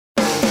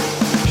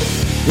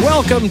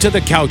Welcome to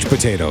the Couch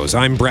Potatoes.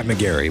 I'm Brett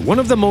McGarry. One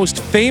of the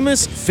most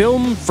famous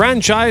film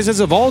franchises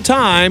of all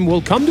time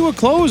will come to a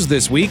close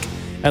this week,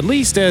 at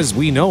least as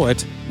we know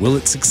it. Will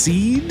it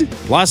succeed?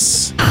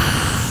 Plus...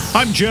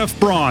 I'm Jeff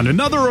Braun.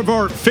 Another of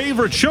our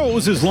favorite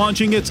shows is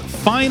launching its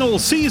final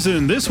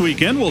season. This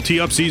weekend, we'll tee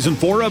up season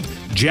 4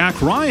 of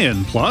Jack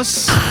Ryan.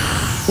 Plus...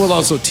 we'll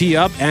also tee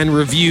up and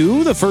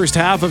review the first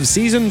half of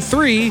season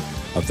 3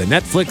 of the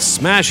Netflix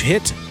smash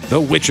hit,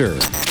 The Witcher.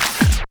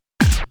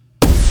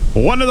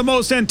 One of the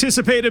most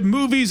anticipated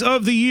movies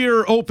of the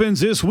year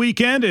opens this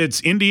weekend. It's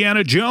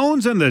Indiana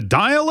Jones and the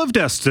Dial of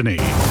Destiny.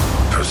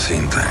 I've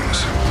seen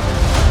things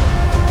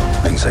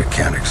I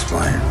can't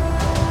explain.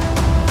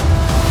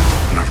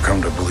 And I've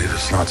come to believe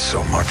it's not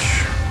so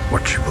much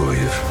what you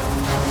believe.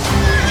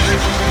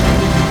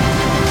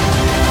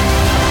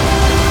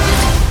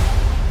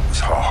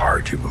 It's how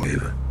hard you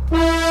believe it.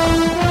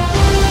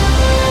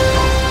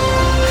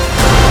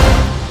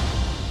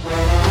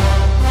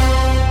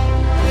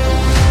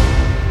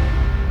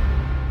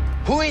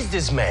 Who is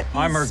this man?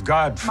 I'm her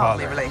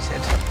godfather. Hardly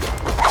related.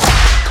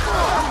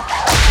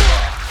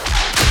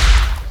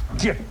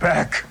 Get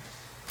back.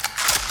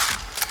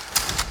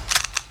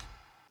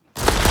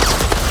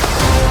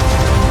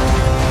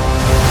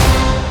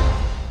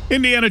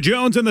 Indiana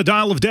Jones and the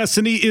Dial of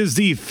Destiny is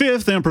the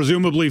 5th and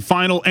presumably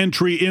final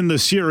entry in the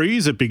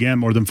series. It began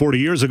more than 40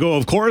 years ago,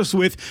 of course,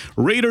 with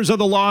Raiders of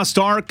the Lost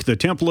Ark, The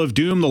Temple of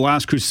Doom, The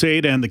Last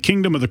Crusade, and The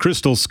Kingdom of the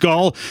Crystal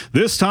Skull.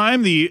 This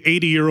time, the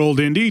 80-year-old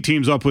Indy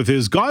teams up with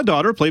his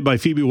goddaughter, played by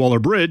Phoebe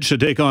Waller-Bridge, to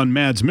take on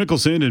Mads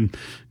Mikkelsen and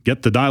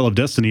get the Dial of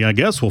Destiny, I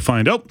guess. We'll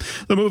find out.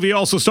 The movie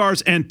also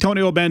stars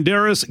Antonio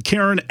Banderas,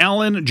 Karen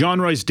Allen, John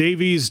Rhys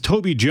Davies,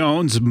 Toby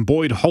Jones,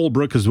 Boyd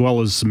Holbrook, as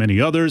well as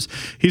many others.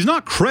 He's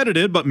not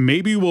credited, but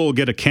maybe we'll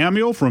get a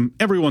cameo from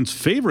everyone's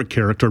favorite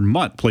character,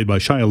 Mutt, played by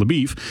Shia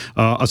LaBeouf.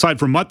 Aside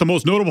from Mutt, the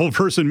most notable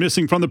person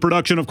missing from the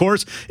production, of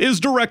course, is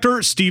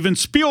director Steven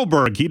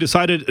Spielberg. He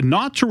decided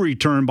not to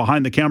return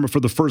behind the camera for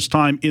the first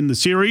time in the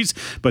series,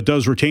 but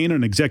does retain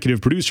an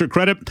executive producer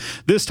credit.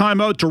 This time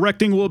out,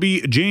 directing will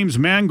be James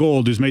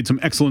Mangold, who's made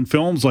some excellent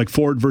films like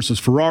Ford vs.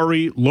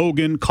 Ferrari,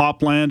 Logan,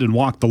 Copland, and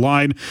Walk the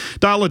Line.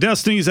 Dial of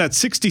Destiny is at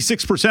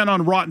 66%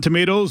 on Rotten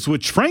Tomatoes,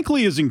 which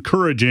frankly is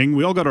encouraging.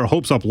 We all got our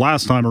hopes up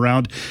last time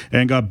around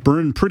and got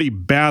burned pretty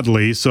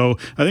badly. So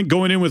I think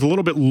going in with a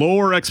little bit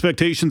lower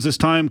expectations this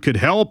time could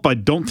help. I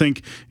don't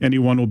think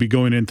anyone will be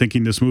going in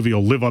thinking this movie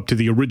will live up to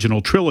the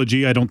original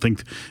trilogy. I don't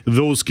think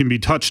those can be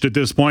touched at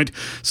this point.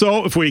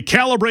 So if we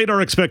calibrate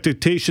our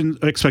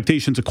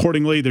expectations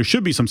accordingly, there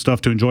should be some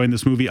stuff to enjoy in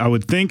this movie, I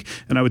would think.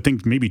 And I would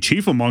think maybe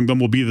chief among them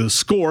will be the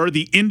score.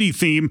 The Indy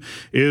theme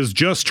is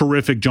just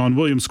terrific. John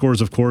Williams scores,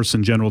 of course,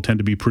 in general tend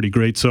to be pretty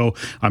great. So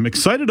I'm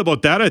excited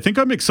about that. I think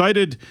I'm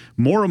excited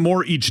more and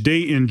more each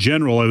day in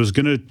general. I was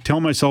going to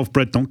tell myself,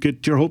 Brett, don't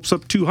get your hopes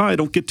up too high.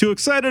 Don't get too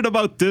excited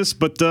about this,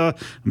 but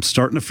I'm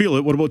starting to feel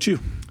it. What about you?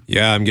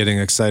 Yeah, I'm getting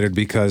excited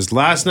because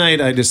last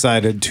night I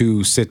decided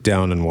to sit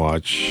down and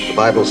watch. The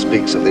Bible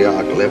speaks of the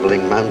ark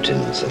leveling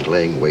mountains and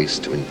laying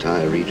waste to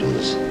entire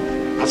regions.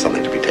 Not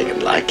something to be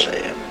taken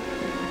lightly.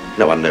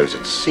 No one knows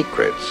its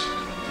secrets.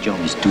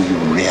 Jones, do you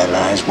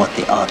realize what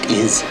the Ark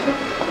is?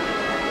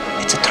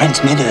 It's a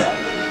transmitter.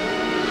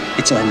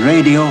 It's a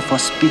radio for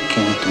speaking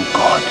to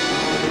God.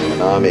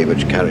 An army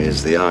which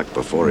carries the Ark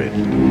before it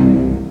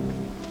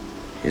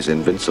is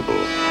invincible.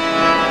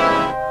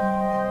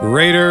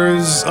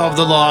 Raiders of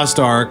the Lost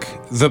Ark,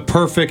 the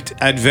perfect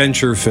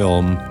adventure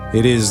film.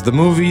 It is the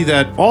movie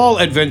that all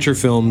adventure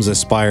films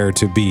aspire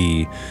to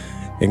be,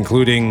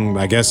 including,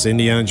 I guess,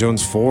 Indiana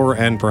Jones 4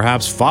 and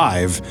perhaps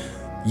 5.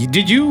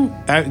 Did you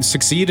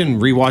succeed in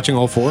rewatching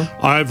all 4?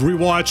 I've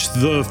rewatched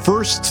the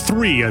first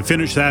 3. I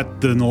finished that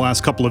in the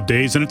last couple of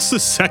days, and it's the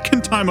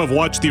second time I've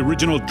watched the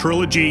original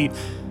trilogy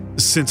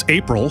since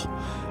April,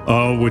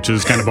 which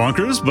is kind of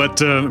bonkers, but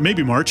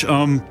maybe March.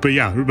 But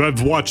yeah,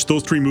 I've watched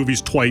those 3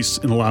 movies twice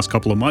in the last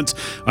couple of months.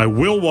 I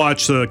will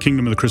watch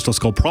Kingdom of the Crystal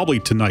Skull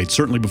probably tonight,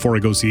 certainly before I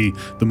go see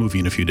the movie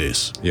in a few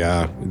days.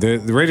 Yeah, the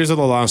Raiders of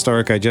the Lost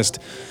Ark,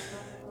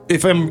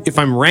 if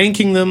I'm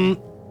ranking them,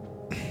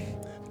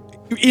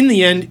 in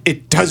the end,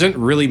 it doesn't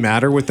really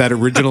matter with that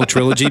original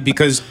trilogy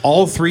because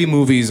all 3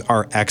 movies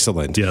are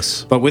excellent.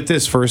 Yes. But with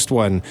this first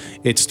one,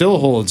 it still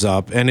holds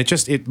up, and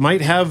it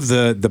might have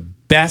the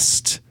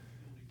best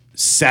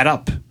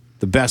setup,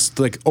 the best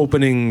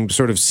opening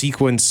sort of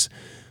sequence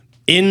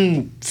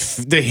in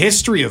the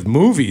history of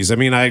movies. I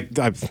mean, I'm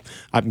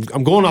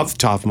going off the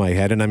top of my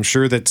head, and I'm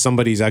sure that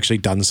somebody's actually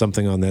done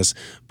something on this,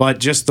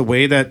 but just the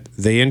way that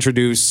they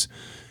introduce.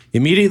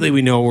 Immediately,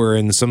 we know we're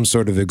in some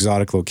sort of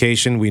exotic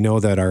location. We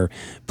know that our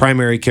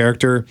primary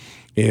character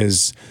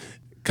is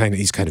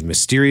he's kind of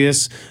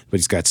mysterious, but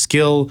he's got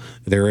skill.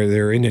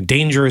 They're in a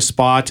dangerous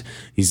spot.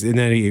 He's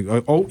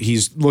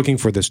looking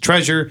for this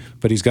treasure,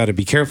 but he's got to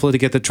be careful to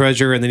get the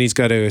treasure, and then he's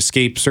got to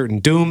escape certain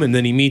doom, and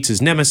then he meets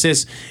his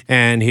nemesis,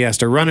 and he has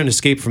to run and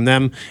escape from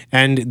them.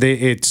 And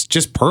it's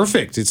just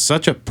perfect. It's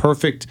such a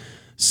perfect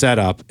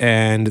setup,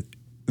 and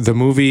the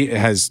movie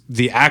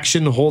the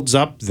action holds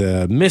up,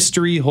 the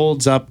mystery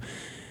holds up,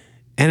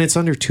 and it's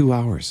under 2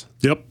 hours.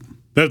 Yep.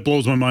 That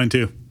blows my mind,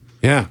 too.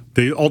 Yeah.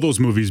 All those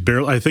movies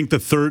barely. I think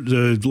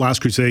the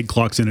Last Crusade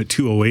clocks in at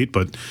 2:08,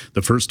 but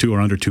the first two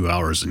are under 2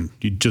 hours, and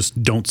you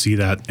just don't see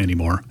that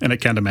anymore. And I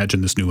can't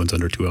imagine this new one's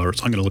under 2 hours.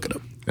 So I'm going to look it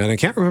up. And I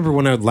can't remember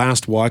when I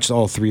last watched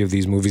all three of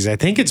these movies. I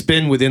think it's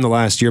been within the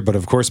last year, but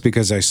of course,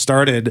 because I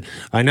started,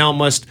 I now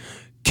must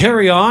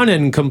carry on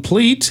and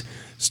complete,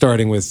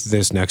 starting with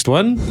this next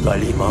one.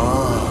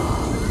 Galima.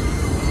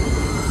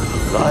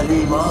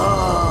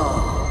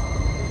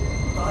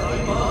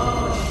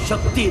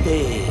 Shakti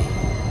De.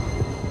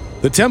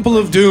 The Temple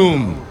of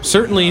Doom,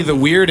 certainly the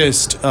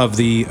weirdest of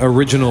the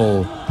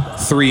original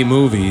three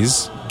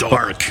movies.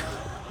 Dark.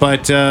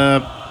 But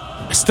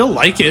I still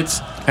like it.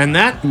 And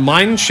that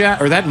mine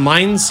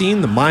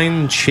scene, the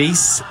mine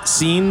chase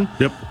scene,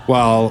 Yep.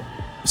 while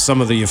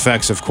some of the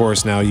effects, of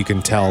course, now you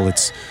can tell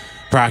it's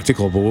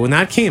practical. But when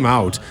that came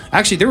out,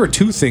 actually, there were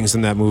two things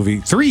in that movie.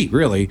 Three,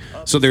 really.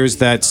 So there's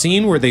that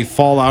scene where they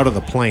fall out of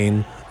the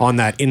plane on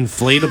that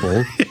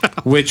inflatable,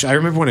 which I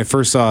remember when I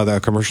first saw the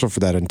commercial for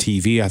that on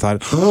TV, I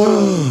thought,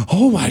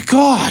 oh my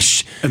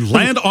gosh. And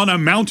land on a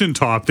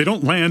mountaintop. They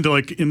don't land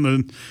like in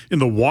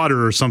the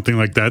water or something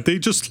like that. They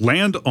just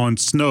land on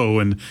snow,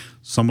 and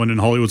someone in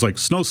Hollywood's like,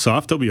 snow's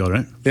soft, they'll be all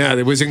right. Yeah,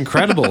 it was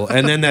incredible.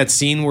 And then that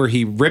scene where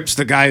he rips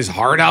the guy's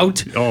heart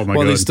out Oh, my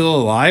while God. he's still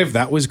alive,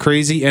 that was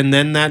crazy. And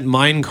then that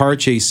mine car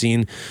chase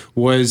scene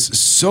was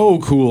so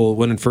cool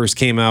when it first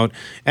came out,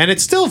 and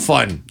it's still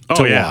fun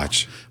to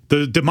watch.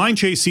 The mine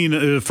chase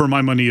scene, for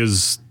my money,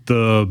 is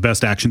the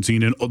best action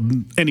scene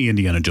in any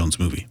Indiana Jones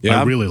movie.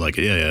 Yeah? I really like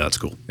it. Yeah, that's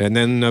cool. And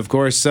then, of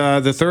course,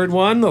 the third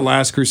one, The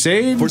Last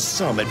Crusade. For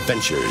some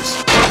adventures,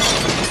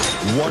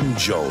 one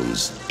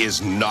Jones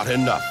is not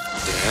enough.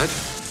 Dad?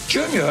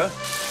 Junior?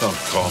 Don't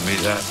call me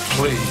that,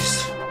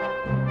 please.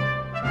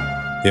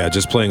 Yeah,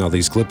 just playing all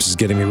these clips is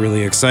getting me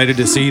really excited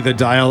to see The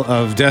Dial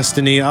of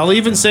Destiny. I'll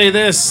even say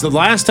this, the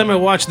last time I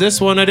watched this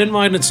one, I didn't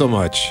mind it so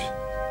much.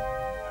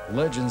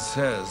 Legend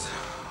says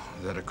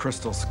that a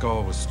crystal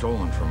skull was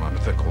stolen from a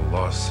mythical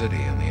lost city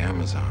in the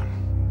Amazon,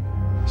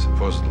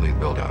 supposedly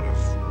built out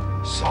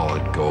of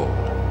solid gold,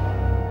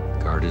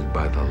 guarded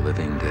by the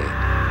living dead.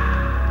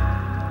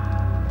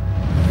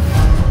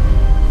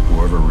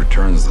 Whoever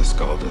returns the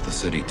skull to the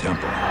city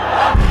temple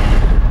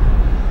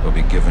will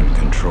be given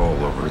control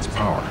over its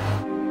power.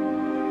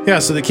 Yeah,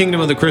 so the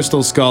Kingdom of the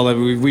Crystal Skull,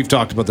 we've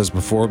talked about this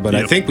before, but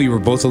I think we were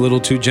both a little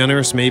too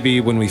generous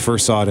maybe when we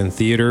first saw it in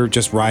theater,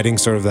 just riding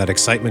sort of that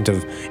excitement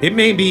of, it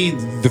may be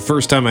the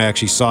first time I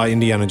actually saw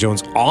Indiana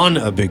Jones on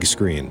a big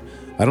screen.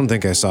 I don't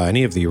think I saw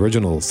any of the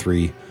original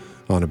three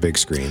on a big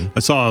screen. I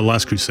saw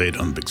Last Crusade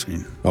on the big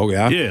screen. Oh,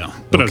 yeah? Yeah,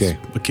 but Okay.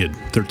 I was a kid,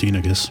 13, I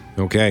guess.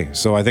 Okay,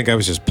 so I think I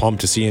was just pumped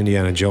to see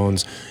Indiana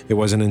Jones. It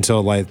wasn't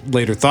until I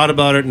later thought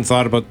about it and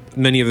thought about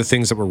many of the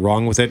things that were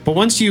wrong with it. But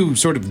once you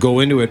sort of go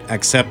into it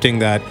accepting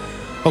that,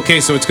 okay,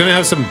 so it's going to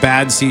have some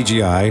bad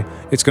CGI.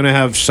 It's going to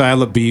have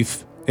Shia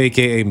LaBeouf,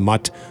 a.k.a.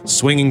 Mutt,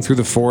 swinging through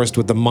the forest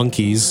with the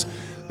monkeys,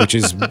 which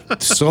is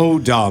so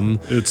dumb.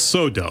 It's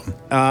so dumb.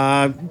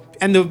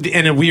 And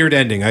a weird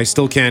ending. I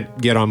still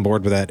can't get on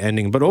board with that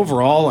ending. But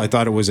overall, I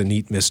thought it was a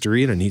neat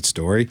mystery and a neat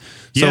story.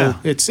 So Yeah.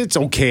 it's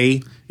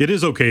okay. It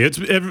is okay. It's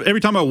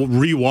every time I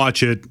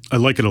rewatch it, I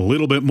like it a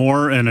little bit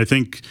more, and I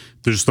think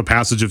there's the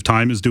passage of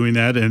time is doing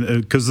that, and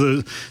because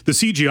the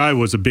CGI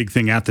was a big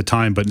thing at the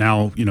time, but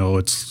now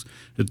it's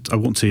I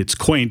won't say it's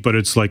quaint, but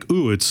it's like,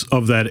 ooh, it's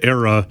of that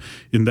era.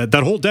 In that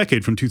whole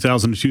decade from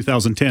 2000 to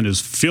 2010 is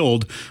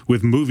filled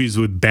with movies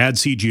with bad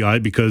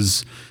CGI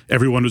because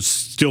everyone was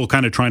still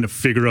kind of trying to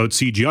figure out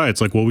CGI.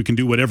 It's like, well, we can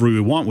do whatever we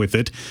want with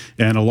it.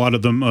 And a lot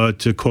of them,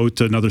 to quote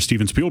another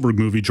Steven Spielberg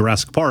movie,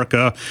 Jurassic Park,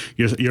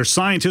 your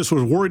scientists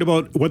were worried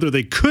about whether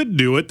they could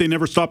do it. They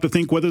never stopped to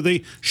think whether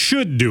they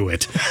should do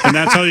it. And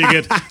that's how you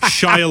get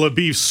Shia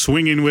LaBeouf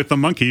swinging with the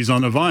monkeys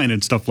on a vine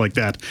and stuff like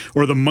that.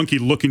 Or the monkey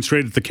looking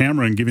straight at the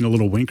camera and giving a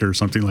little wink or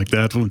something like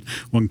that when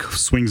one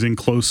swings in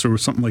close or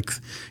something like,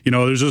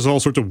 there's just all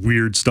sorts of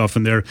weird stuff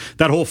in there.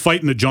 That whole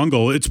fight in the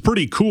jungle, it's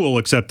pretty cool,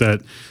 except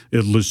that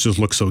it just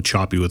looks so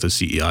choppy with the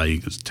CGI. You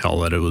can tell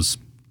that it was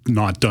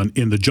not done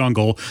in the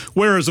jungle.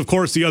 Whereas, of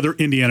course, the other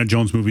Indiana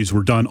Jones movies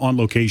were done on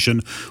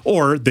location,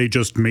 or they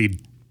just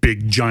made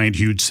big, giant,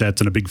 huge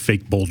sets and a big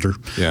fake boulder.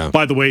 Yeah.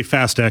 By the way,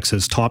 Fast X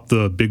has topped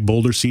the big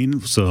boulder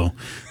scene. So,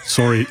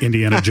 sorry,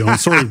 Indiana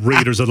Jones. Sorry,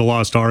 Raiders of the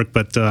Lost Ark.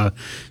 But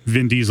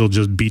Vin Diesel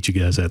just beat you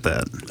guys at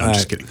that. I'm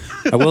just kidding.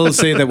 I will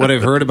say that what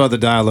I've heard about the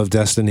Dial of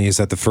Destiny is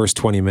that the first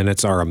 20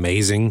 minutes are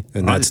amazing,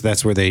 and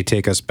that's where they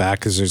take us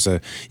back, because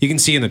you can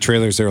see in the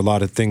trailers there are a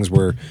lot of things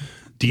where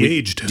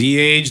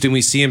de-aged, and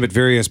we see him at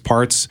various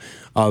parts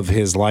of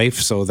his life,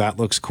 so that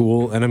looks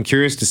cool. And I'm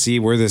curious to see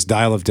where this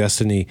Dial of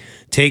Destiny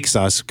takes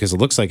us, because it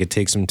looks like it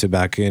takes him to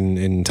back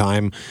in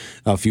time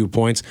a few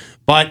points.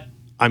 But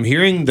I'm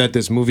hearing that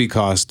this movie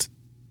cost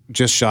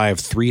just shy of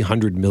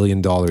 $300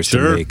 million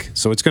to make,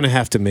 so it's going to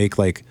have to make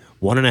like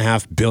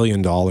 $1.5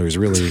 billion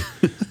really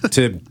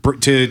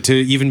to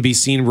even be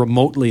seen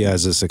remotely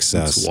as a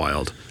success. It's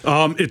wild.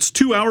 It's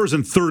 2 hours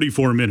and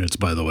 34 minutes,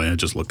 by the way. I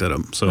just looked at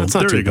them. So That's not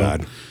there too you go.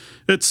 bad.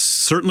 It's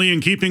certainly in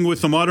keeping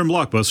with the modern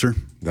blockbuster.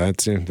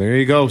 That's it. There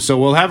you go. So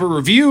we'll have a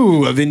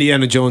review of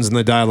Indiana Jones and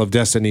the Dial of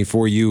Destiny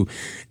for you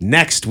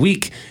next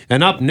week.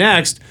 And up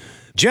next,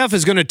 Jeff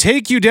is going to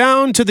take you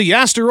down to the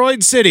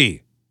asteroid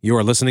city. You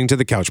are listening to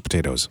the Couch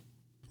Potatoes.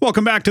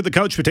 Welcome back to the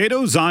Couch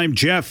Potatoes. I'm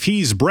Jeff,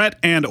 he's Brett,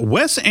 and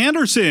Wes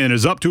Anderson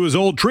is up to his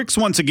old tricks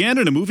once again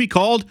in a movie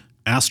called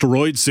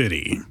Asteroid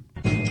City.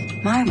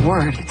 My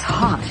word, it's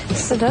hot.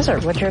 It's the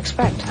desert. What'd you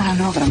expect? I don't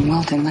know, but I'm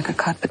wilting like a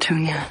cut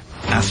petunia.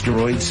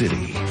 Asteroid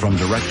City from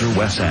director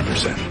Wes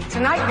Anderson.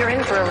 Tonight you're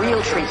in for a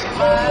real treat.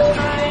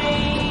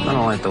 I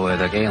don't like the way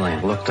the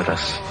alien looked at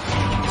us.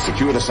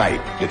 Secure the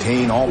site.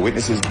 Detain all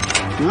witnesses.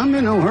 I'm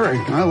in no hurry.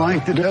 I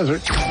like the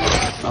desert.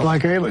 I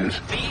like aliens.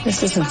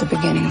 This isn't the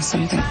beginning of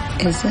something,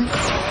 is it?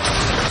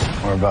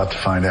 We're about to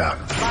find out.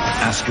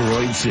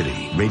 Asteroid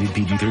City, rated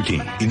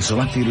PG-13. In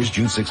select theaters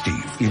June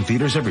 16th. In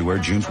theaters everywhere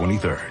June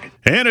 23rd.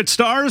 And it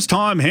stars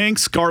Tom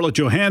Hanks, Scarlett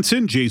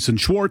Johansson, Jason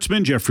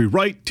Schwartzman, Jeffrey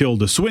Wright,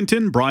 Tilda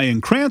Swinton,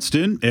 Bryan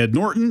Cranston, Ed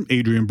Norton,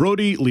 Adrian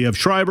Brody, Liev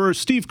Schreiber,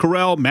 Steve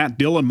Carell, Matt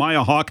Dillon,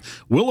 Maya Hawke,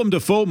 Willem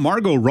Dafoe,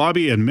 Margot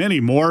Robbie, and many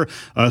more.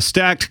 A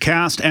stacked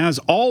cast as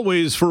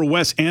always for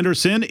Wes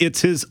Anderson. It's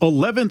his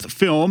 11th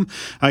film.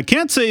 I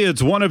can't say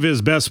it's one of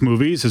his best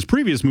movies. His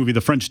previous movie,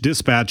 The French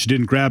Dispatch,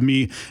 didn't grab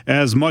me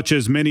as much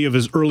as many of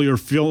his earlier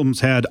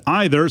films had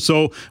either.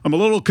 So I'm a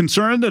little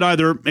concerned that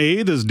either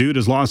A, this dude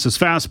has lost his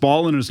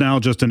fastball and is now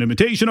just an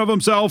imitation of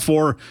himself,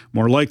 or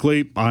more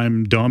likely,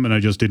 I'm dumb and I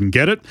just didn't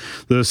get it.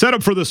 The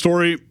setup for the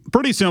story,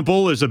 pretty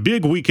simple. There's a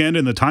big weekend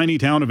in the tiny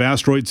town of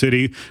Asteroid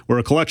City where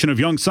a collection of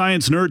young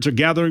science nerds are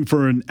gathering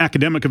for an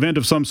academic event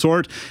of some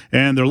sort,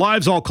 and their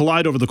lives all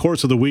collide over the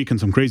course of the week and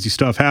some crazy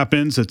stuff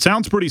happens. It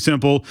sounds pretty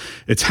simple.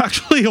 It's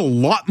actually a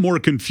lot more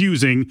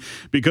confusing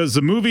because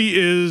the movie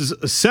is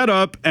set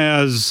up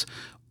as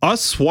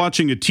us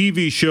watching a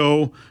TV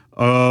show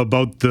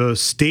about the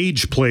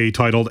stage play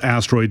titled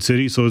Asteroid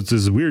City. So it's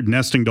this weird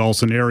nesting doll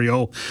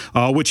scenario,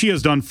 which he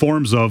has done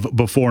forms of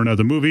before in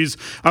other movies.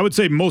 I would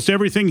say most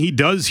everything he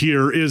does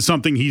here is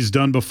something he's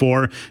done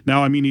before.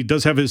 Now, I mean, he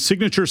does have his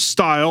signature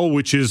style,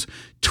 which is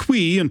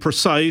twee and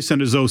precise,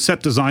 and as though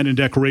set design and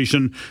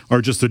decoration are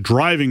just the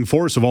driving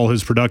force of all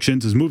his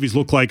productions. His movies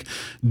look like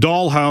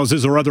doll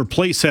houses or other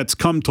play sets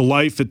come to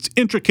life. It's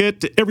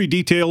intricate. Every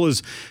detail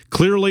is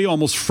clearly,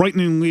 almost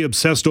frighteningly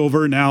obsessed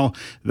over. Now,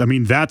 I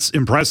mean, that's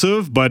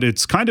impressive, but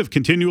it's kind of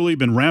continually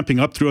been ramping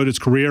up throughout his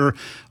career,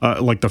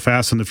 like the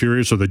Fast and the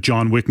Furious or the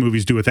John Wick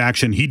movies do with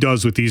action. He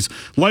does with these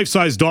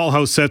life-size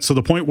dollhouse sets to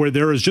the point where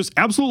there is just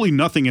absolutely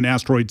nothing in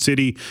Asteroid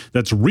City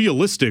that's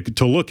realistic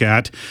to look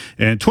at.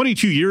 And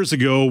 22 years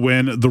ago,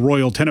 when the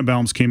Royal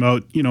Tenenbaums came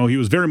out, you know, he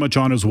was very much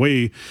on his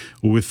way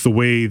with the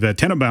way that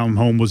Tenenbaum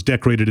home was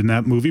decorated in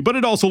that movie, but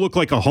it also looked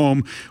like a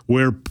home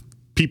where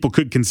people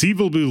could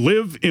conceivably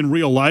live in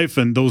real life,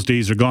 and those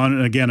days are gone.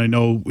 And again, I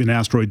know in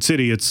Asteroid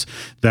City, it's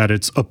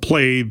a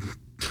play.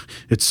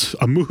 It's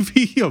a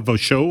movie of a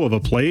show of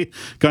a play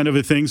kind of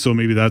a thing. So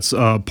maybe that's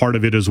part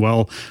of it as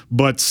well.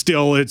 But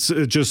still, it's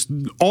just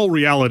all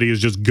reality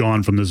is just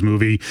gone from this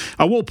movie.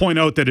 I will point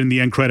out that in the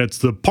end credits,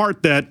 the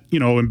part that,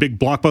 you know, in big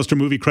blockbuster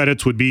movie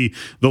credits would be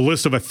the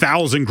list of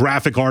 1,000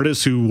 graphic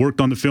artists who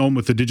worked on the film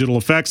with the digital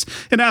effects.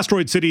 In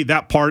Asteroid City,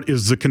 that part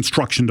is the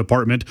construction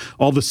department.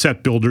 All the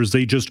set builders,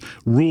 they just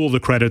rule the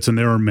credits, and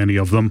there are many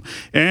of them.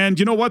 And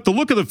you know what? The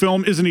look of the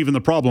film isn't even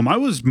the problem. I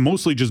was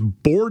mostly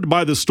just bored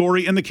by the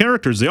story and the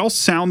characters. They all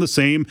sound the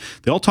same.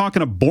 They all talk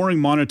in a boring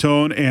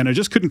monotone, and I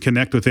just couldn't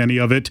connect with any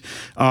of it.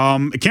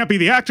 It can't be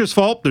the actor's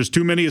fault. There's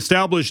too many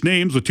established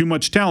names with too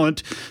much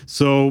talent.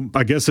 So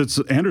I guess it's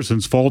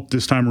Anderson's fault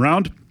this time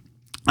around.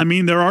 I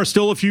mean, there are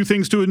still a few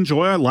things to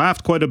enjoy. I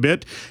laughed quite a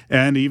bit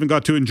and even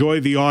got to enjoy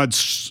the odd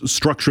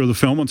structure of the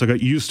film once I got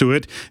used to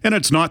it. And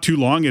it's not too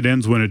long. It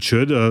ends when it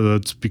should.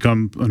 It's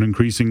become an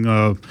increasing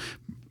a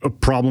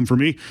problem for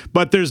me,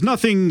 but there's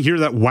nothing here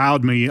that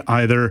wowed me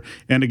either.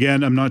 And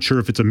again, I'm not sure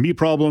if it's a me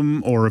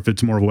problem or if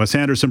it's more of a Wes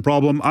Anderson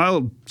problem.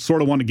 I'll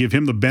sort of want to give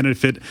him the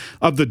benefit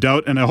of the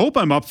doubt, and I hope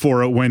I'm up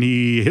for it when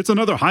he hits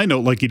another high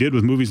note like he did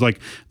with movies like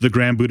The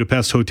Grand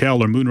Budapest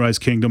Hotel or Moonrise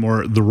Kingdom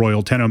or The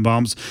Royal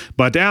Tenenbaums.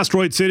 But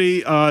Asteroid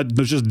City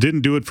just didn't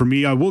do it for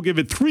me. I will give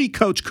it 3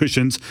 couch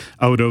cushions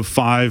out of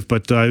 5,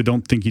 but I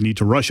don't think you need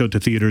to rush out to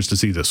theaters to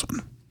see this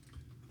one.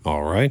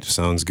 All right,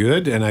 sounds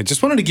good. And I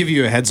just wanted to give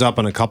you a heads up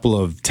on a couple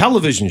of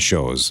television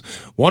shows.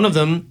 One of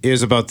them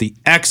is about the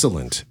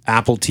excellent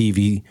Apple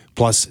TV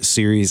Plus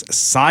series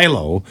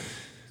Silo.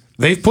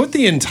 They've put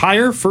the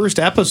entire first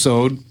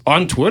episode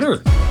on Twitter.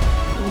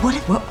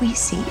 What we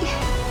see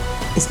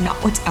is not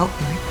what's out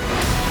there.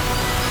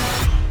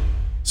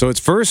 So its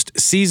first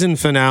season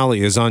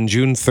finale is on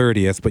June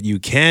 30th, but you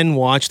can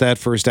watch that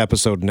first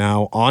episode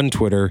now on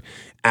Twitter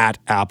at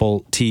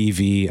Apple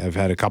TV. I've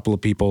had a couple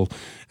of people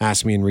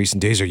ask me in recent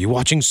days, are you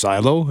watching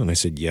Silo? And I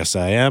said, yes,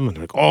 I am. And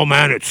they're like, oh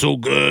man, it's so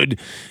good.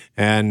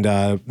 And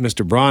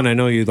Mr. Braun, I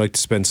know you'd like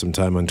to spend some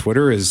time on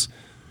Twitter. Is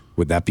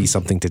Would that be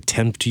something to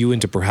tempt you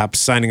into perhaps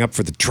signing up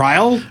for the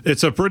trial?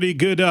 It's a pretty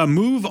good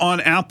move on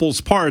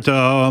Apple's part.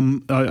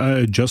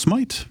 I just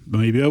might.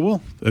 Maybe I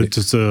will.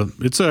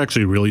 It's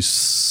actually a really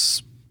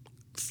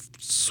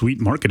sweet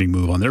marketing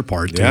move on their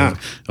part. Yeah.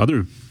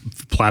 Other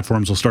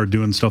platforms will start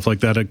doing stuff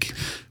like that.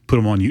 Put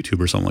them on YouTube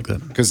or something like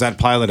that. Because that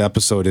pilot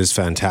episode is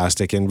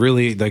fantastic. And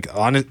really,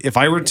 if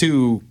I were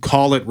to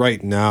call it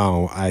right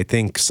now, I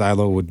think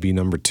Silo would be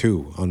number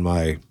 2 on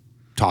my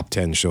top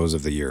 10 shows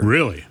of the year.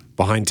 Really?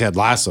 Behind Ted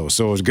Lasso.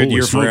 So it was a good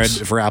year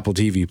for Apple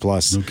TV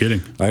Plus. No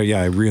kidding.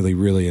 I really,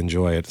 really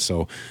enjoy it.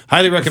 So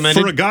highly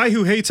recommended. For a guy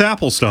who hates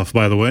Apple stuff,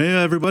 by the way,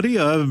 everybody,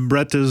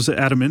 Brett is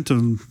adamant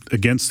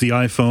against the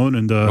iPhone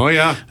and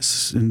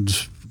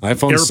and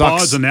iPhone AirPods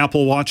sucks. And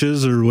Apple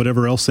Watches or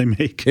whatever else they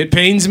make. It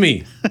pains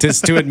me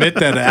to admit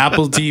that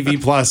Apple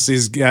TV Plus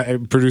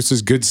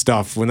produces good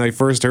stuff. When I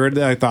first heard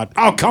that, I thought,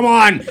 oh, come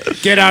on,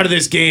 get out of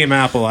this game,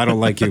 Apple. I don't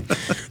like you.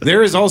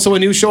 There is also a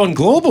new show on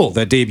Global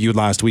that debuted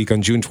last week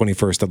on June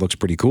 21st that looks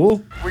pretty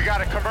cool. We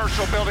got a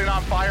commercial building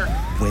on fire.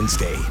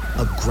 Wednesday,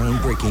 a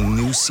groundbreaking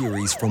new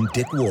series from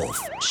Dick Wolf.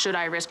 Should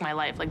I risk my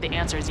life? The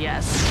answer is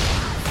yes.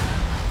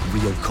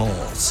 Real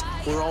calls.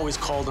 We're always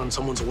called on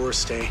someone's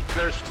worst day.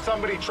 There's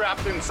somebody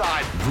trapped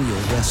inside. Real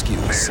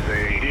rescues. There's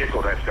a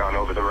vehicle that's gone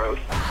over the road.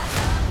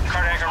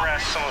 Cardiac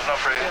arrest. Someone's not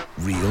pretty.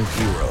 Real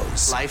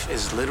heroes. Life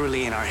is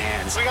literally in our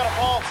hands. We got a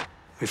fault.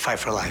 We fight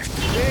for life.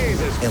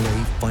 Jesus.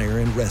 LA Fire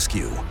and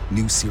Rescue.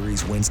 New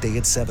series Wednesday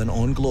at 7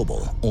 on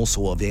Global.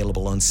 Also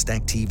available on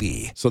Stack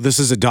TV. So this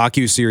is a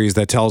docu-series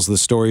that tells the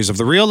stories of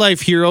the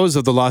real-life heroes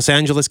of the Los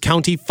Angeles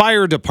County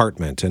Fire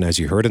Department. And as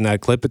you heard in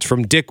that clip, it's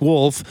from Dick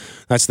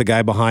Wolf. That's the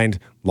guy behind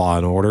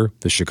Law & Order,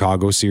 the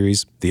Chicago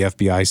series, the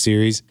FBI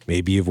series.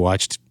 Maybe you've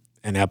watched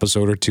an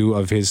episode or 2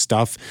 of his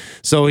stuff.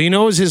 So he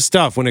knows his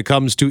stuff when it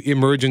comes to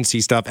emergency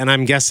stuff. And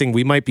I'm guessing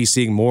we might be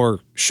seeing more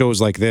shows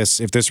like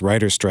this if this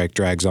writer's strike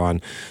drags on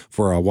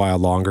for a while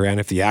longer. And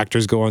if the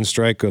actors go on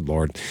strike, good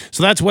Lord.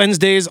 So that's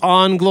Wednesdays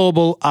on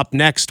Global. Up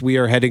next, we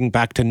are heading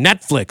back to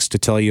Netflix to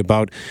tell you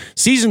about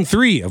season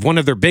 3 of one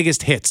of their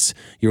biggest hits.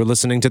 You're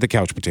listening to The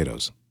Couch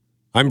Potatoes.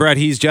 I'm Brett.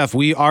 He's Jeff.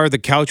 We are The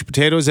Couch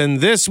Potatoes. And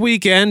this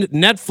weekend,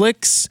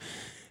 Netflix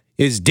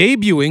is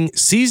debuting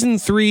season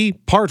 3,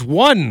 part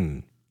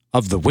 1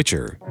 of The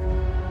Witcher.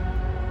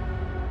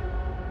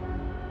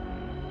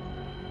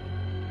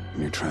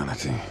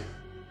 Neutrality.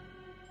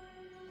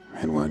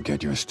 It won't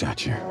get you a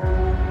statue.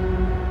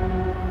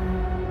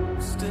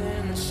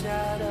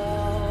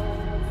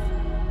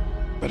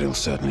 But it'll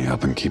certainly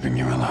help in keeping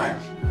you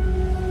alive.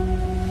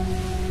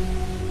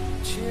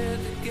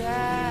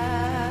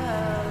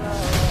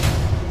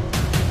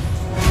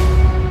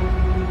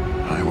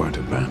 I won't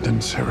abandon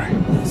Ciri.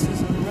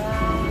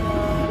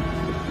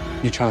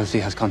 Neutrality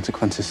has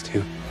consequences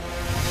too.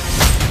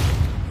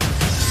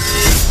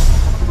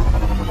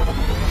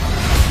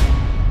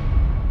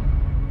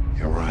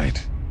 You're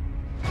right.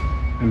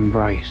 I'm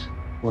right.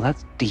 Well,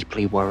 that's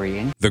deeply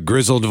worrying. The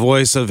grizzled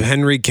voice of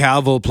Henry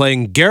Cavill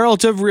playing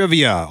Geralt of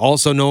Rivia,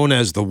 also known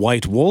as the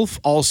White Wolf,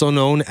 also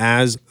known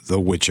as the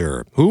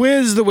Witcher. Who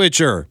is the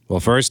Witcher? Well,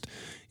 first,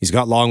 he's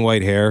got long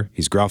white hair,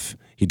 he's gruff,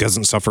 he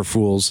doesn't suffer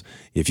fools.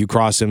 If you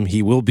cross him,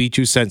 he will beat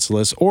you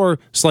senseless or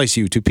slice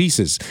you to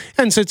pieces.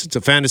 And since it's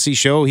a fantasy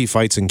show, he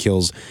fights and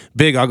kills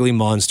big, ugly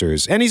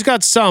monsters. And he's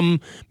got some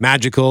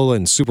magical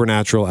and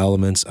supernatural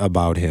elements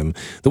about him.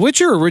 The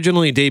Witcher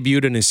originally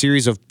debuted in a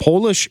series of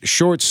Polish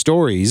short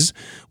stories,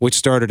 which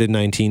started in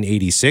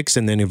 1986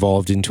 and then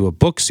evolved into a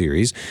book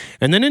series.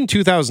 And then in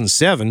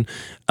 2007,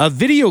 a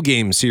video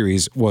game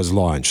series was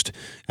launched.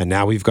 And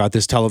now we've got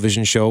this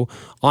television show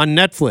on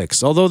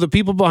Netflix. Although the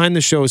people behind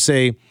the show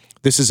say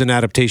this is an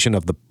adaptation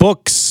of the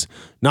books,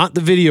 not the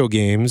video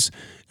games.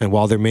 And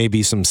while there may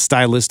be some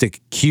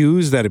stylistic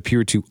cues that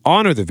appear to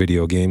honor the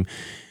video game,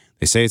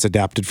 they say it's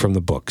adapted from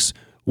the books.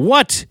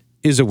 What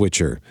is a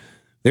Witcher?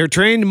 They're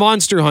trained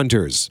monster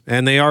hunters,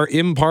 and they are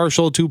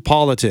impartial to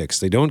politics.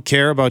 They don't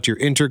care about your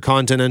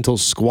intercontinental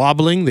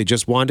squabbling. They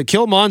just want to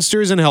kill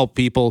monsters and help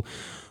people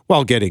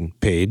while getting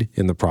paid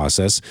in the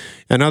process.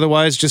 And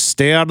otherwise, just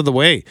stay out of the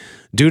way.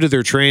 Due to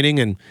their training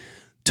and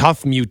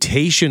tough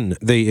mutation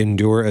they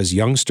endure as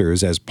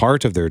youngsters as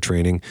part of their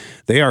training,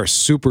 they are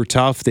super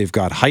tough. They've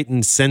got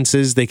heightened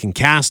senses. They can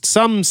cast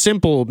some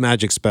simple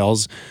magic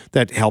spells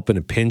that help in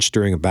a pinch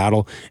during a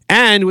battle.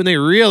 And when they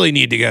really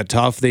need to get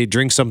tough, they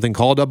drink something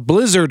called a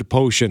blizzard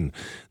potion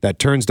that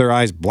turns their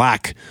eyes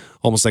black,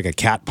 almost like a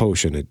cat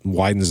potion. It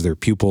widens their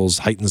pupils,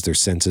 heightens their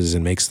senses,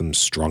 and makes them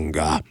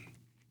stronger.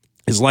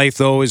 His life,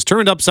 though, is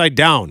turned upside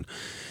down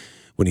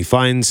when he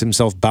finds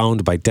himself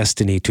bound by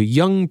destiny to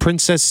young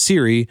Princess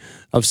Ciri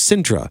of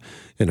Sintra.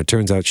 And it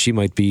turns out she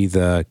might be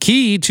the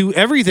key to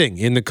everything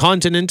in the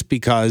continent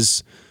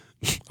because,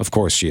 of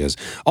course she is.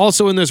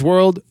 Also in this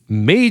world,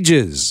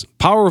 mages,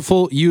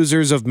 powerful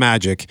users of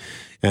magic.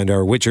 And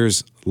our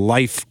Witcher's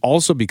life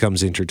also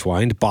becomes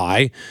intertwined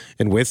by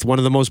and with one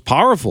of the most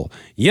powerful,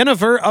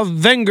 Yennefer of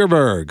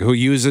Vengerberg, who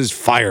uses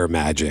fire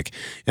magic.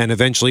 And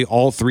eventually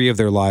all three of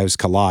their lives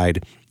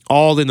collide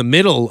all in the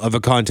middle of a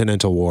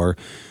continental war.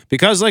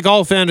 Because like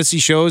all fantasy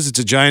shows, it's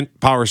a giant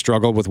power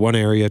struggle with one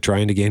area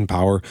trying to gain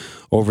power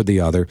over the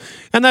other.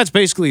 And that's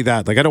basically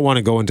that. Like, I don't want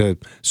to go into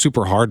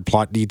super hard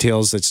plot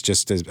details. It's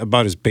just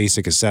about as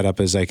basic a setup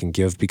as I can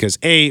give because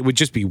A, it would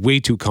just be way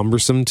too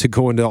cumbersome to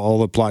go into all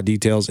the plot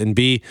details, and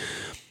B,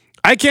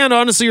 I can't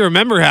honestly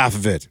remember half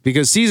of it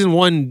because season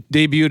 1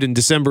 debuted in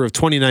December of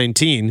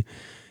 2019.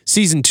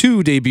 Season 2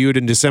 debuted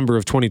in December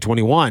of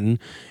 2021.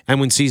 And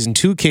when season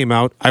 2 came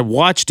out, I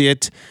watched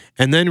it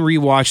and then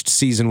rewatched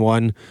season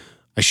 1.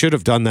 I should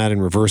have done that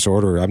in reverse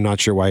order. I'm not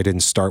sure why I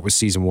didn't start with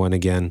season 1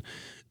 again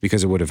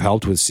because it would have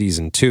helped with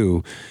season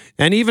 2.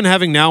 And even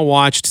having now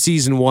watched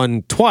season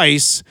 1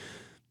 twice,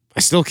 I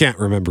still can't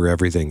remember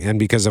everything. And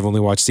because I've only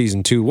watched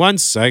season 2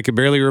 once, I could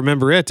barely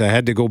remember it. I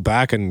had to go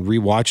back and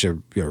rewatch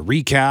a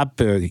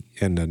recap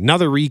and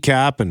another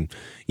recap and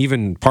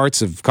even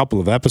parts of a couple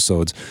of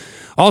episodes.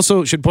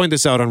 Also, should point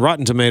this out, on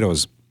Rotten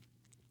Tomatoes,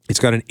 it's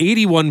got an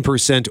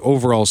 81%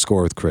 overall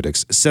score with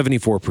critics,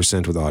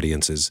 74% with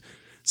audiences.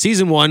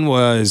 Season 1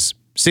 was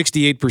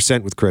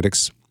 68% with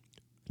critics,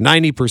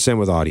 90%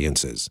 with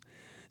audiences.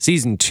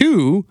 Season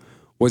 2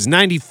 was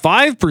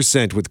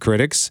 95% with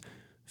critics,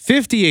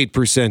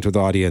 58% with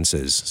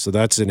audiences. So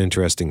that's an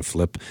interesting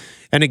flip.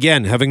 And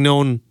again, having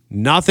known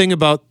nothing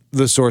about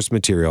the source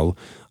material,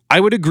 I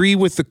would agree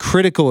with the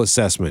critical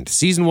assessment.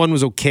 Season 1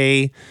 was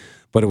okay,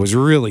 but it was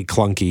really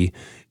clunky.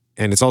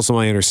 And it's also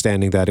my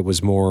understanding that it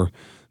was more,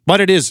 but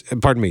it is,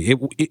 pardon me,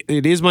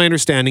 it is my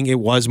understanding it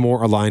was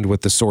more aligned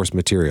with the source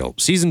material.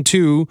 Season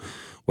 2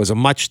 was a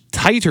much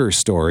tighter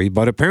story,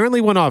 but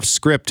apparently went off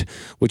script,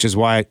 which is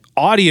why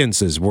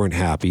audiences weren't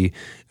happy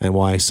and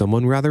why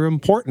someone rather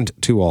important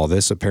to all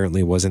this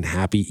apparently wasn't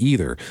happy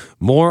either.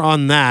 More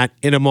on that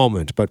in a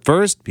moment. But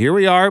first, here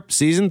we are,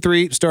 season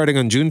 3, starting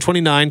on June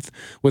 29th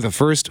with the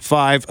first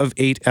 5 of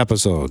 8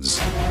 episodes.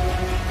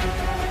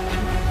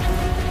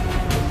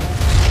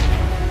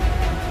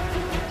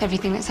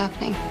 Everything that's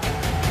happening,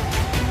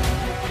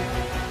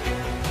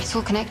 it's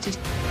all connected.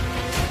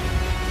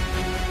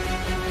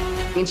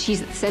 And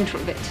she's at the center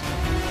of it.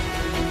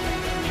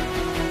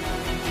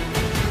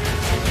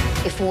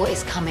 If war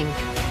is coming,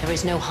 there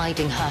is no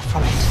hiding her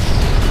from it.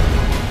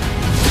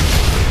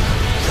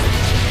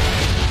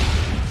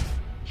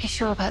 You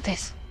sure about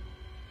this?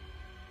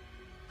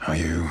 Are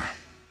you?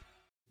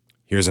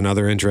 Here's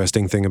another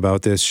interesting thing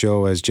about this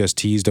show, as just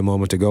teased a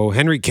moment ago.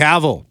 Henry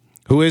Cavill,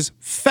 who is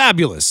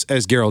fabulous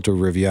as Geralt of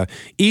Rivia,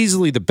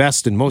 easily the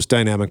best and most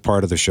dynamic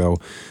part of the show.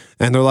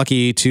 And they're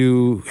lucky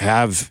to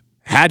have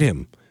had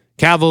him.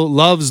 Cavill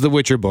loves the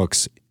Witcher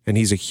books, and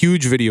he's a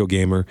huge video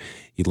gamer.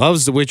 He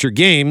loves the Witcher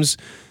games,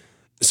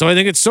 so I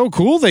think it's so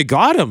cool they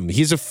got him.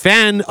 He's a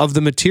fan of the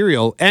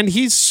material, and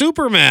he's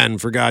Superman,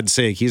 for God's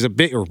sake. He's a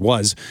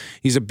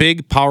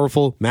big,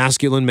 powerful,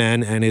 masculine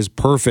man, and is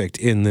perfect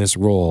in this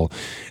role.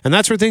 And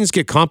that's where things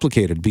get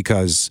complicated,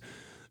 because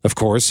of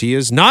course, he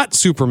is not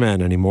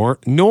Superman anymore,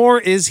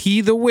 nor is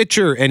he The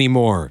Witcher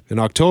anymore. In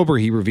October,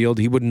 he revealed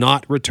he would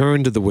not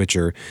return to The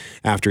Witcher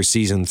after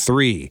season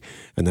 3.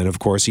 And then, of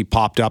course, he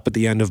popped up at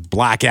the end of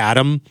Black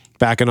Adam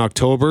back in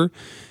October.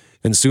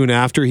 And soon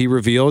after, he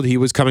revealed he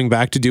was coming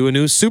back to do a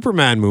new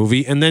Superman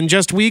movie. And then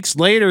just weeks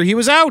later, he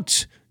was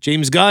out.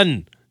 James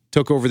Gunn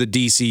took over the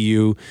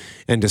DCU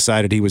and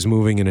decided he was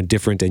moving in a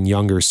different and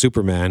younger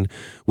Superman,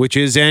 which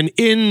is an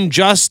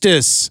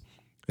injustice.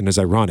 And is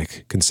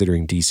ironic,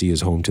 considering DC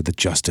is home to the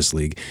Justice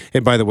League.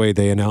 And by the way,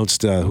 they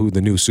announced who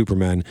the new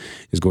Superman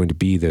is going to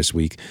be this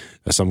week.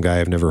 Some guy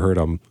I've never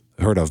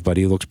heard of, but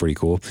he looks pretty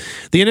cool.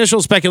 The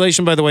initial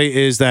speculation, by the way,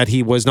 is that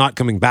he was not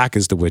coming back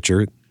as The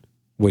Witcher,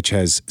 which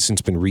has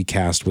since been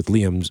recast with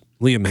Liam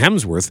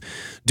Hemsworth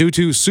due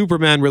to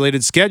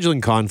Superman-related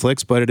scheduling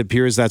conflicts, but it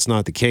appears that's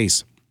not the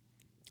case.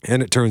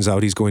 And it turns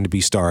out he's going to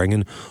be starring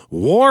in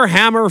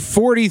Warhammer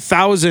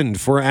 40,000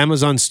 for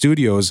Amazon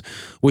Studios,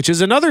 which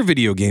is another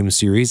video game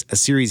series, a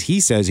series he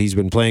says he's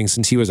been playing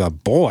since he was a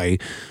boy,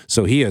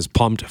 so he is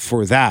pumped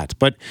for that.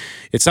 But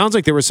it sounds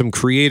like there were some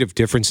creative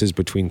differences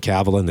between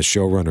Cavill and the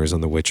showrunners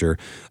on The Witcher.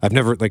 I've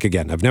never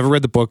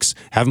read the books,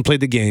 haven't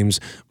played the games,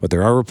 but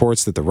there are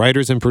reports that the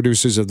writers and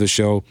producers of the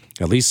show,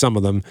 at least some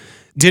of them,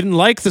 didn't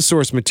like the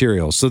source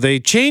material, so they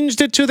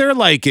changed it to their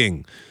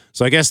liking.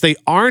 So I guess they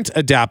aren't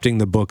adapting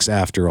the books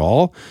after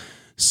all.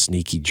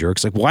 Sneaky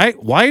jerks. Like,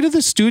 why do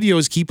the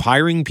studios keep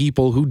hiring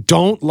people who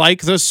don't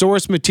like the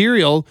source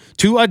material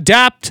to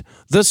adapt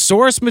the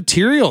source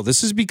material?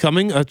 This is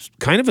becoming a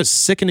kind of a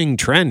sickening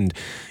trend.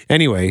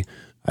 Anyway,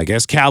 I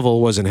guess Cavill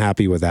wasn't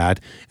happy with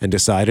that and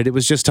decided it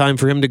was just time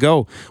for him to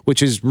go,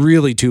 which is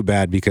really too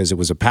bad because it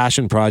was a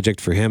passion project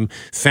for him.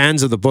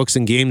 Fans of the books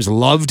and games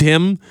loved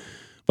him.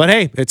 But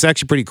hey, it's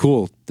actually pretty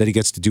cool that he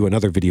gets to do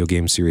another video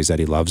game series that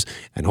he loves,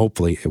 and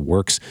hopefully it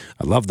works.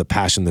 I love the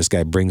passion this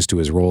guy brings to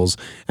his roles.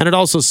 And it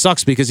also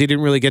sucks because he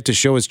didn't really get to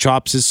show his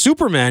chops as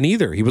Superman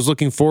either. He was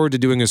looking forward to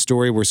doing a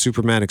story where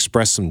Superman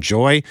expressed some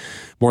joy,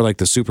 more like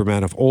the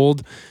Superman of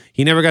old.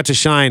 He never got to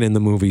shine in the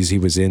movies he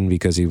was in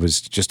because he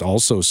was just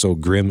also so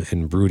grim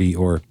and broody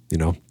or,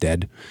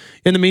 dead.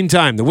 In the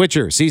meantime, The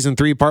Witcher, Season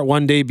 3, Part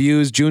 1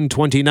 debuts June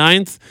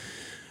 29th.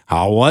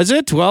 How was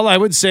it? Well, I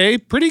would say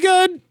pretty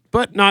good,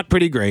 but not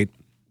pretty great.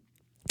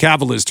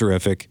 Cavill is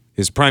terrific.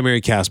 His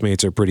primary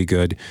castmates are pretty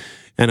good.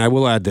 And I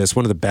will add this,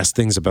 one of the best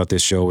things about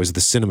this show is the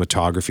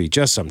cinematography.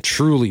 Just some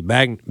truly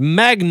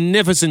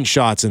magnificent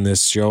shots in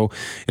this show,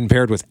 and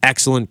paired with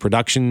excellent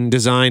production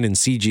design and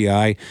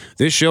CGI.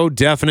 This show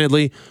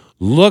definitely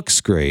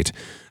looks great.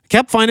 I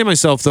kept finding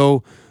myself,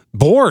 though,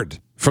 bored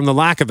from the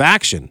lack of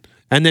action.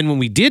 And then when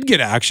we did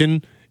get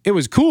action, it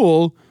was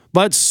cool,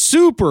 but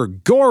super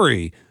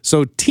gory.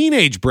 So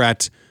teenage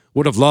Brett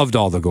would have loved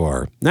all the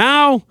gore.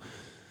 Now,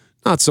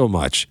 not so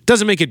much.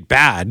 Doesn't make it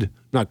bad.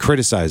 Not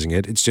criticizing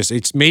it.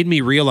 It's made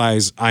me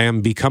realize I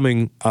am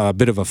becoming a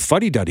bit of a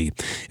fuddy-duddy.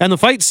 And the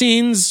fight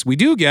scenes we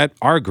do get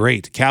are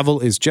great.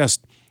 Cavill is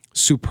just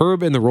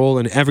superb in the role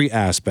in every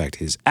aspect.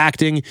 His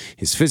acting,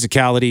 his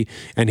physicality,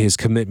 and his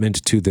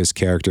commitment to this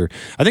character.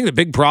 I think the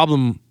big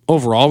problem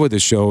overall with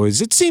this show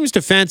is it seems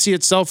to fancy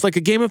itself like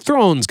a Game of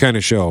Thrones kind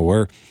of show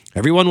where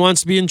everyone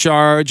wants to be in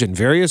charge and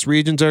various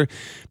regions are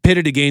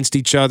pitted against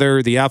each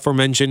other, the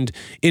aforementioned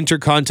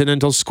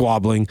intercontinental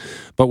squabbling.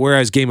 But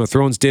whereas Game of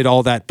Thrones did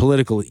all that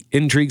political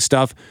intrigue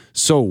stuff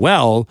so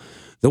well,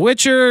 The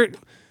Witcher,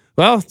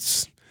 well,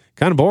 it's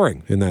kind of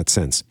boring in that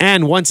sense.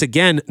 And once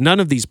again, none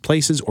of these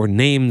places or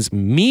names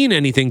mean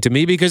anything to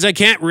me because I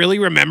can't really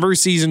remember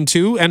Season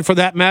 2 and, for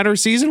that matter,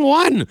 Season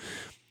 1.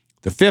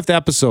 The 5th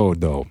episode,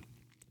 though,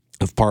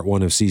 of Part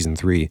 1 of Season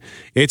 3.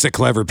 It's a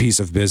clever piece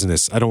of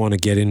business. I don't want to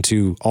get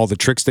into all the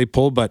tricks they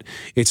pull, but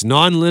it's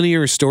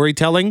non-linear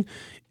storytelling,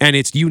 and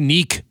it's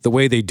unique the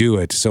way they do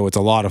it, so it's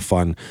a lot of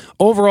fun.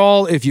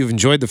 Overall, if you've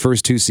enjoyed the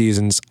first 2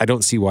 seasons, I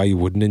don't see why you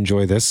wouldn't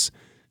enjoy this.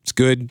 It's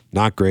good,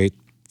 not great.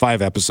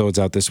 5 episodes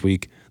out this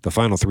week. The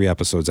final 3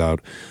 episodes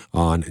out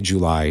on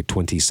July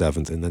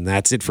 27th. And then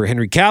that's it for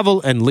Henry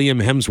Cavill, and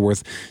Liam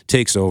Hemsworth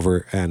takes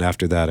over. And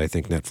after that, I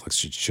think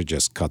Netflix should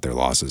just cut their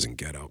losses and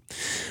get out.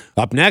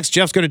 Up next,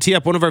 Jeff's going to tee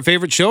up one of our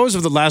favorite shows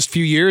of the last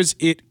few years.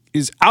 It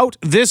is out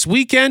this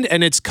weekend,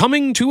 and it's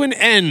coming to an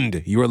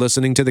end. You are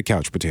listening to The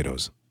Couch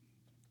Potatoes.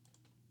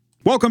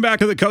 Welcome back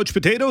to the Couch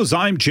Potatoes.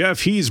 I'm Jeff,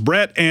 he's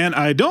Brett, and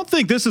I don't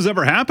think this has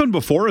ever happened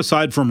before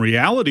aside from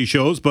reality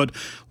shows, but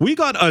we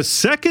got a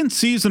second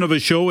season of a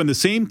show in the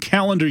same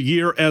calendar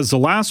year as the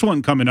last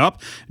one coming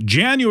up.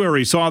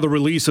 January saw the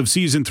release of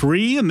Season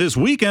 3, and this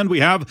weekend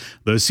we have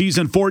the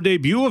Season 4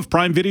 debut of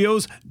Prime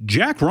Video's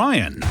Jack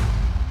Ryan.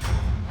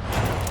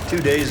 2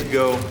 days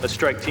ago, a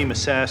strike team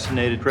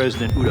assassinated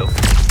President Udo.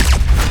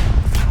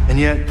 And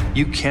yet,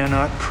 you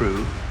cannot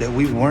prove that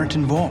we weren't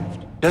involved.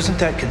 Doesn't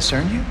that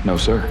concern you? No,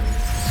 sir.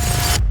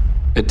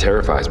 It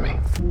terrifies me.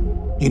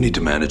 You need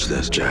to manage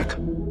this, Jack.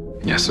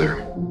 Yes,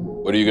 sir.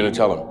 What are you going to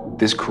tell him?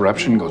 This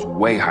corruption goes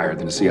way higher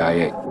than the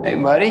CIA. Hey,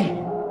 buddy.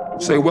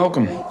 Say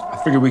welcome.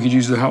 I figured we could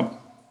use the help.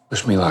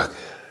 Wish me luck.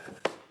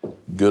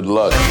 Good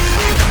luck.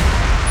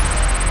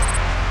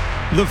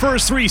 The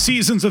first 3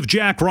 seasons of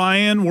Jack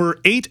Ryan were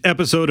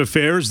 8-episode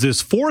affairs.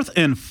 This 4th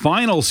and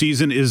final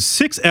season is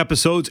 6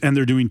 episodes, and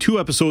they're doing 2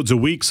 episodes a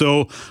week.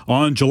 So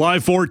on July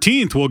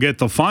 14th, we'll get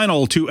the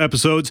final 2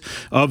 episodes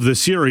of the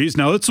series.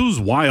 Now, this was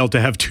wild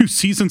to have 2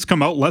 seasons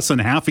come out less than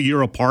half a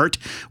year apart.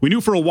 We knew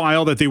for a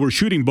while that they were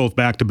shooting both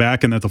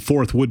back-to-back and that the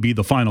 4th would be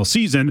the final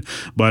season,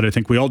 but I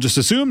think we all just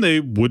assumed they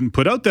wouldn't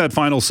put out that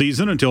final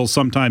season until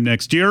sometime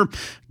next year.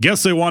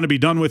 Guess they want to be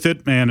done with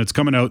it, and it's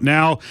coming out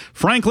now.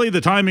 Frankly, the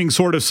timing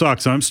sort of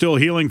sucks. I'm still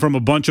healing from a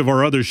bunch of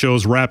our other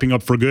shows wrapping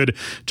up for good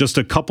just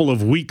a couple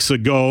of weeks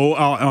ago.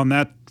 On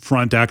that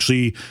front,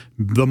 actually,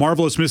 The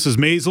Marvelous Mrs.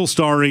 Maisel,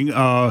 starring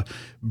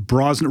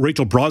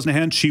Rachel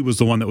Brosnahan. She was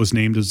the one that was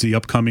named as the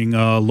upcoming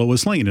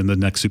Lois Lane in the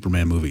next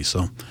Superman movie.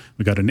 So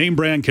we got a name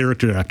brand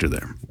character actor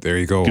there. There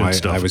you go.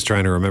 I was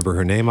trying to remember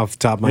her name off the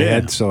top of my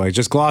head, so I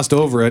just glossed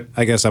over it.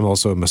 I guess I'm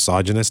also a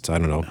misogynist. I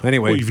don't know.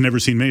 Anyway. Well, you've never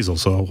seen Maisel,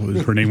 so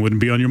her name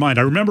wouldn't be on your mind.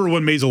 I remember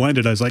when Maisel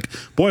ended, I was like,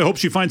 boy, I hope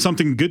she finds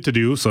something good to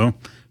do. So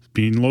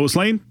being Lois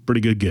Lane,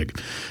 pretty good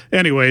gig.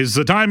 Anyways,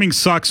 the timing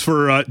sucks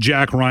for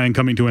Jack Ryan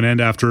coming to an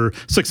end after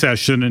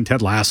Succession and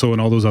Ted Lasso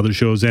and all those other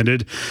shows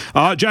ended.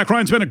 Jack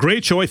Ryan's been a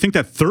great show. I think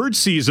that 3rd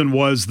season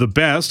was the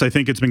best. I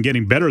think it's been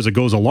getting better as it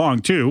goes along,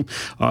 too.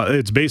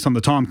 It's based on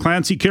the Tom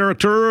Clancy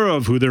character,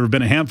 of who there have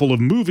been a handful of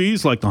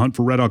movies, like The Hunt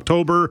for Red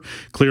October,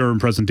 Clear and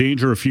Present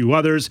Danger, a few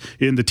others.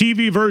 In the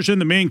TV version,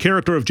 the main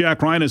character of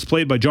Jack Ryan is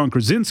played by John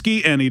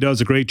Krasinski, and he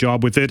does a great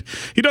job with it.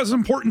 He does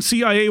important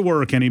CIA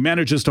work, and he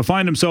manages to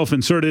find himself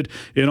inserted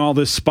interested in all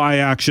this spy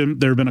action.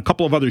 There have been a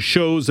couple of other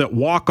shows that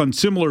walk on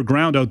similar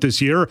ground out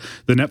this year.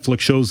 The Netflix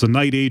shows The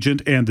Night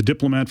Agent and The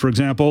Diplomat, for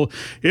example.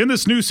 In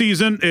this new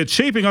season, it's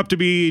shaping up to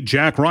be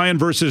Jack Ryan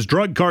versus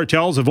drug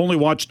cartels. I've only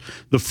watched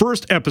the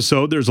first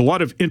episode. There's a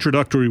lot of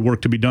introductory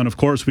work to be done, of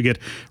course. We get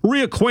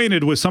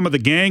reacquainted with some of the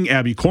gang.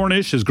 Abby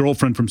Cornish, his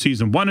girlfriend from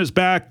season 1, is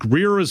back.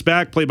 Greer is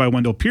back, played by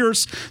Wendell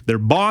Pierce. Their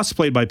boss,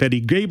 played by Betty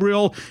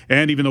Gabriel.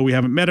 And even though we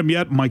haven't met him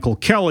yet, Michael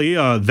Kelly,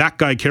 that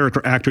guy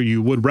character actor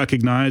you would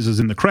recognize, is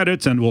in the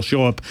credits and will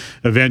show up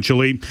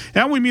eventually.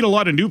 And we meet a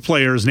lot of new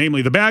players,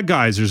 namely the bad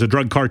guys. There's a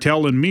drug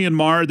cartel in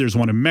Myanmar. There's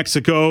one in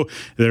Mexico.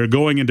 They're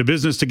going into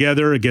business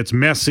together. It gets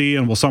messy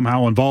and will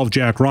somehow involve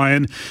Jack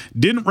Ryan.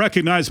 Didn't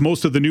recognize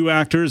most of the new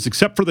actors,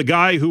 except for the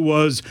guy who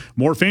was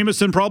more famous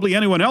than probably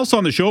anyone else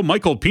on the show,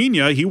 Michael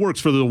Pena. He works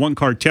for the one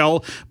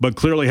cartel, but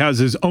clearly has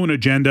his own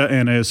agenda,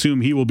 and I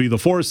assume he will be the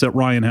force that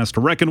Ryan has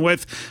to reckon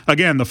with.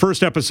 Again, the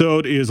first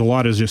episode is a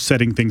lot of just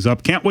setting things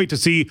up. Can't wait to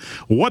see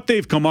what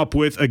they've come up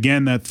with.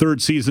 Again, that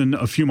third season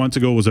a few months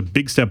ago was a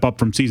big step up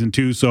from season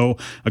 2, so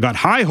I got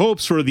high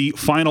hopes for the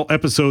final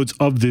episodes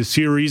of this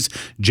series.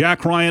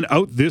 Jack Ryan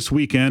out this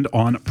weekend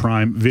on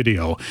Prime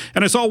Video.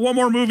 And I saw one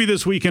more movie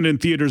this weekend in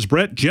theaters,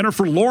 Brett.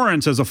 Jennifer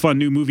Lawrence has a fun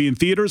new movie in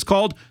theaters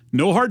called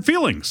No Hard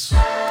Feelings.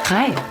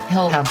 Hi,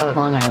 he'll have a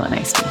Long Island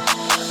iced tea.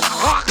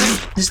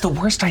 This is the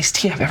worst iced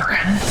tea I've ever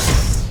had.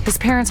 His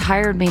parents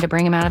hired me to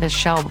bring him out of his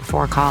shell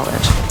before college.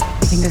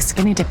 We can go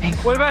skinny dipping.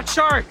 What about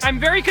sharks? I'm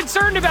very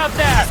concerned about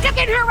that. Get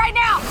in here right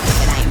now!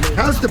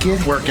 How's the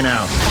kid working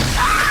out?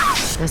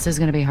 This is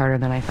going to be harder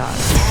than I thought.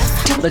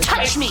 Don't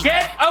touch me!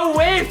 Get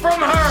away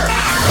from her!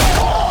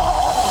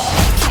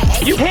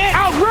 You can't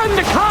outrun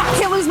the cops! I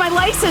can't lose my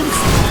license!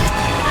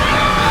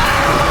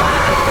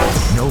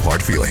 No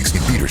Hard Feelings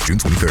in theaters June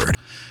 23rd.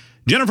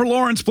 Jennifer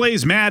Lawrence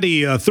plays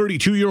Maddie, a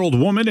 32-year-old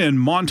woman in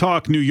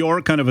Montauk, New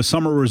York, kind of a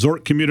summer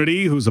resort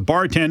community, who's a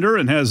bartender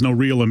and has no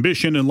real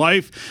ambition in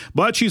life.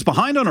 But she's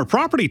behind on her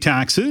property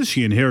taxes.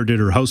 She inherited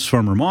her house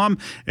from her mom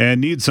and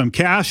needs some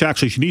cash.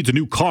 Actually, she needs a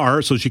new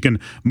car so she can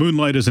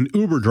moonlight as an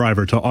Uber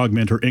driver to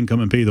augment her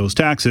income and pay those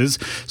taxes.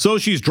 So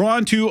she's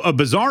drawn to a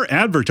bizarre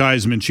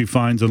advertisement she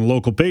finds in a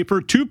local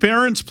paper. Two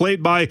parents,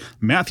 played by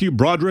Matthew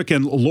Broderick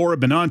and Laura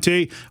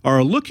Benante,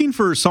 are looking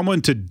for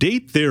someone to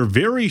date their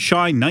very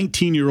shy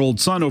 19-year-old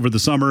son over the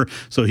summer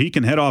so he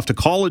can head off to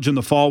college in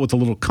the fall with a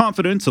little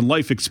confidence and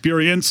life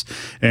experience.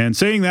 And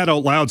saying that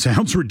out loud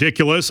sounds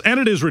ridiculous, and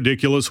it is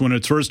ridiculous when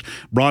it's first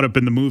brought up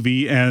in the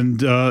movie,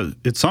 and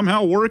it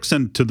somehow works,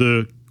 and to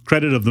the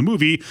credit of the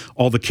movie,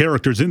 all the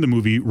characters in the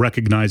movie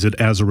recognize it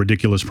as a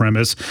ridiculous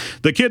premise.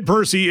 The kid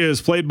Percy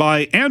is played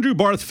by Andrew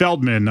Barth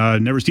Feldman.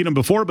 Never seen him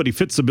before, but he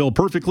fits the bill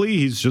perfectly.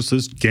 He's just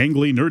this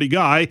gangly, nerdy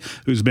guy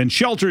who's been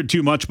sheltered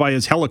too much by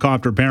his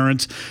helicopter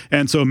parents.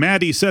 And so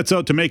Maddie sets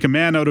out to make a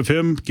man out of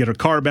him, get her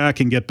car back,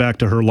 and get back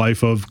to her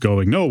life of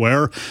going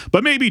nowhere.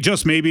 But maybe,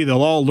 just maybe,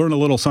 they'll all learn a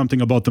little something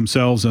about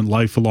themselves and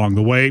life along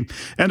the way.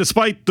 And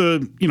despite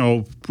the,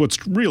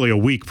 what's really a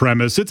weak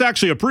premise, it's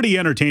actually a pretty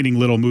entertaining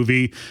little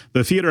movie.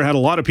 The theater had a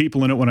lot of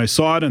people in it when I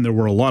saw it, and there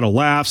were a lot of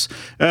laughs.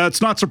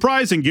 It's not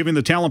surprising, given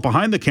the talent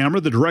behind the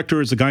camera. The director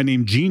is a guy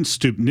named Gene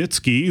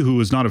Stupnitsky, who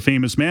is not a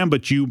famous man,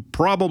 but you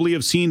probably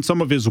have seen some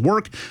of his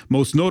work.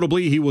 Most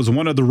notably, he was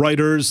one of the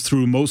writers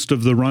through most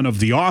of the run of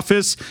The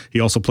Office. He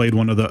also played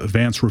one of the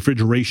advanced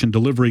refrigeration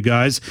delivery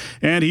guys,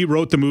 and he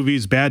wrote the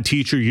movies Bad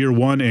Teacher, Year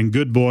One, and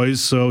Good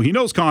Boys, so he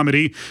knows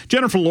comedy.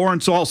 Jennifer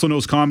Lawrence also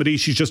knows comedy.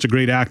 She's just a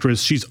great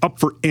actress. She's up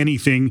for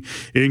anything,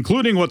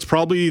 including what's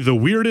probably the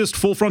weirdest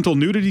full frontal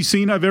nudity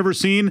scene I've ever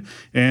seen,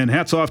 and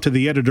hats off to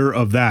the editor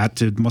of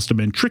that. It must have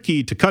been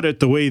tricky to cut it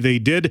the way they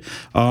did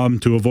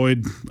to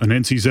avoid an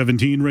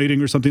NC-17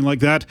 rating or something like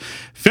that.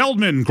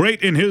 Feldman,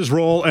 great in his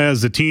role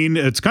as the teen.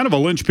 It's kind of a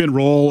linchpin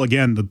role.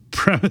 Again, the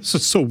premise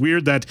is so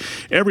weird that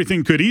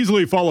everything could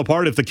easily fall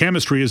apart if the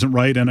chemistry isn't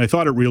right, and I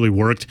thought it really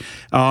worked.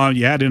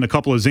 You add in a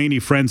couple of zany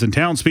friends and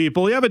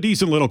townspeople. You have a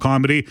decent little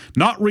comedy.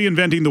 Not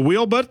reinventing the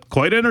wheel, but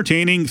quite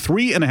entertaining.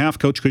 3.5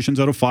 couch cushions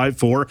out of 5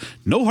 for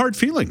No Hard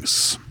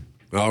Feelings.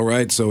 All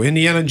right, so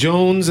Indiana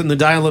Jones and the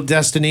Dial of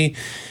Destiny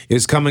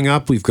is coming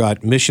up. We've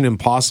got Mission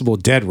Impossible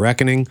Dead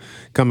Reckoning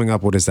coming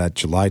up. What is that,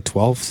 July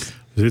 12th?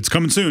 It's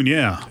coming soon,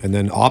 yeah. And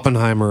then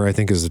Oppenheimer, I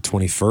think, is the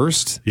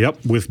 21st.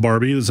 Yep, with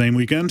Barbie the same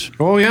weekend.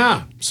 Oh,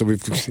 yeah. So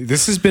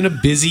this has been a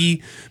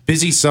busy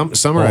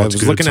summer. I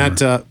was looking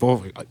at,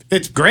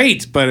 it's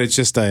great, but it's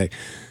just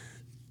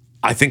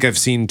I think I've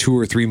seen 2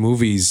 or 3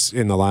 movies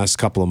in the last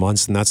couple of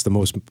months, and that's the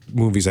most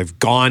movies I've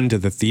gone to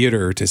the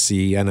theater to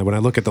see. And when I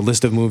look at the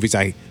list of movies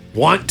I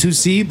want to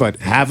see but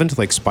haven't,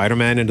 like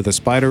Spider-Man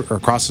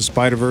Across the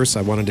Spider-Verse,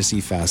 I wanted to see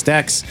Fast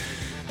X.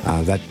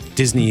 That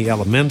Disney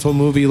Elemental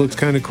movie looks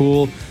kind of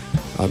cool.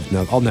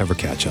 I'll never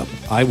catch up.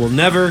 I will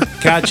never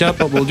catch up,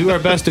 but we'll do our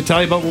best to tell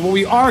you about what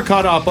we are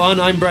caught up on.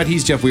 I'm Brett.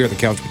 He's Jeff. We are the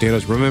Couch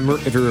Potatoes. Remember,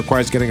 if it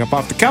requires getting up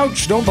off the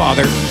couch, don't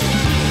bother.